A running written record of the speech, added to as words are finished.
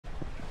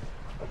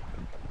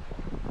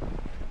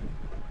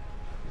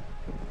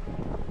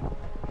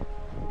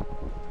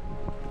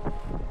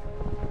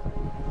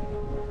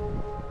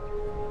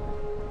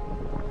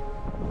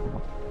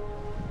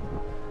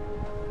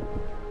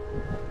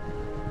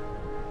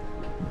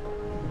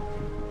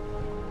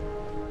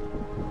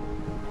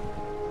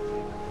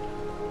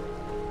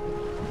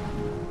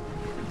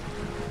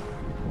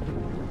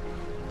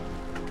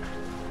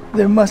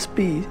There must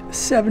be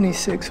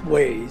 76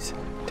 ways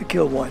to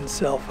kill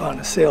oneself on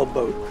a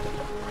sailboat.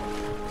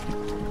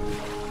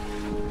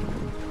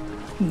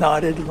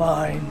 Knotted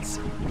lines,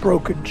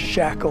 broken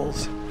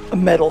shackles, a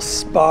metal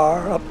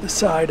spar up the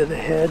side of the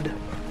head,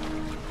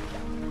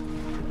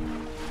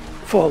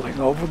 falling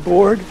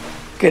overboard,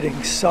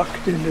 getting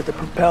sucked into the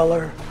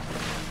propeller,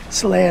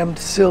 slammed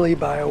silly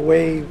by a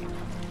wave.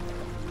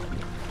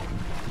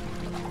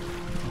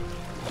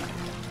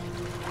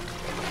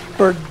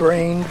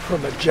 Bird-brained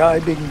from a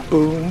jibing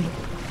boom,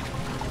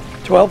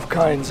 12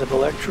 kinds of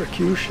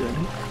electrocution.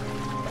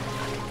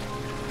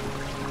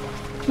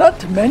 Not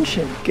to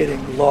mention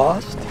getting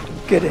lost,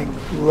 getting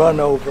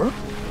run over,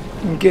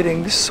 and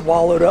getting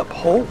swallowed up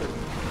whole.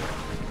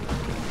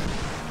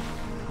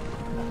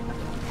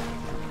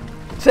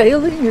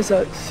 Sailing is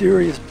a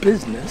serious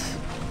business,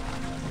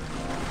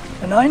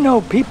 and I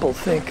know people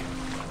think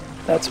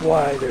that's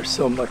why there's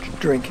so much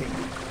drinking.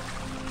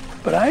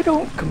 But I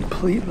don't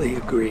completely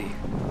agree.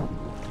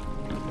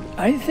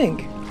 I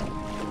think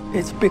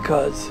it's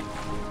because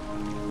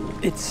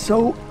it's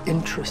so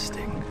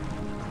interesting.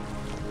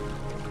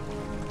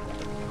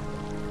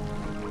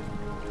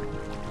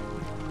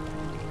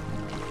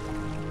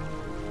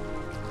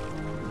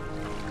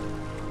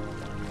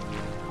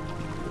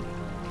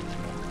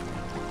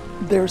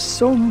 There's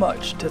so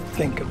much to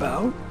think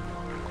about.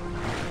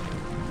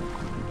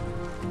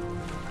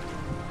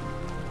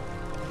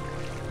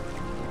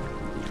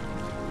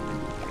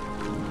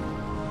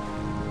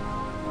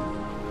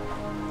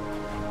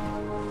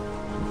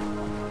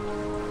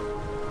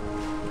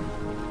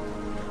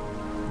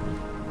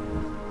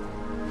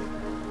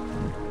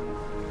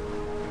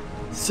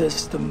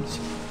 Systems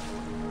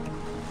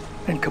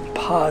and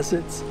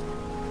composites,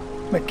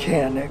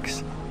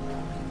 mechanics,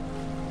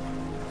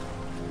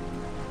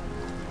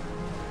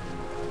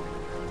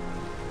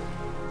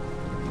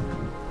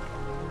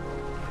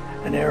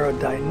 and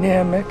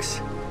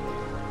aerodynamics,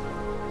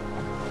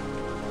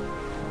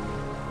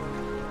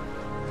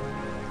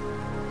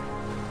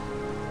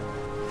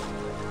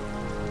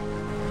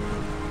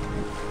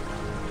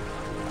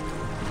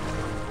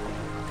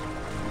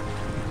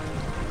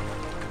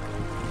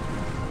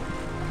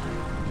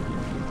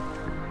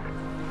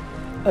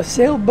 a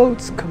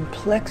sailboat's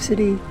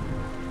complexity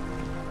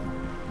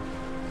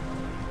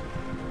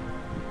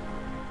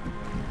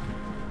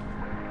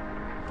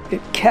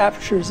it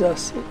captures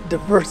us, it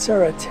diverts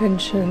our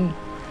attention,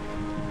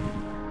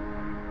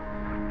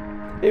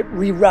 it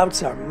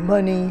reroutes our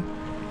money.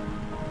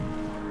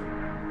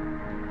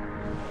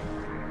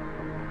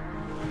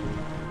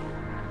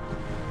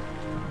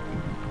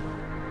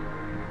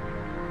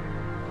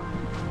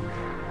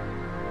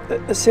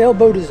 A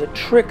sailboat is a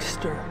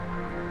trickster.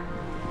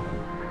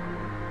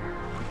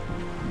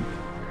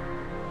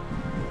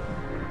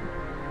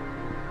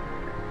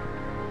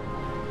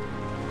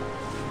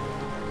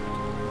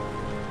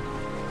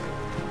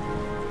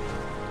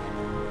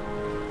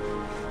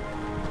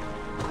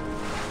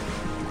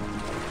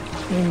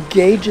 It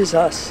engages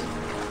us.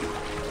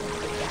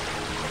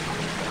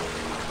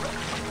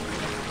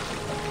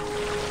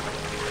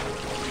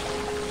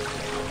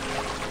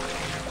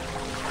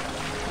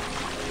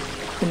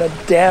 In a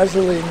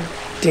dazzling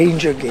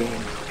danger game.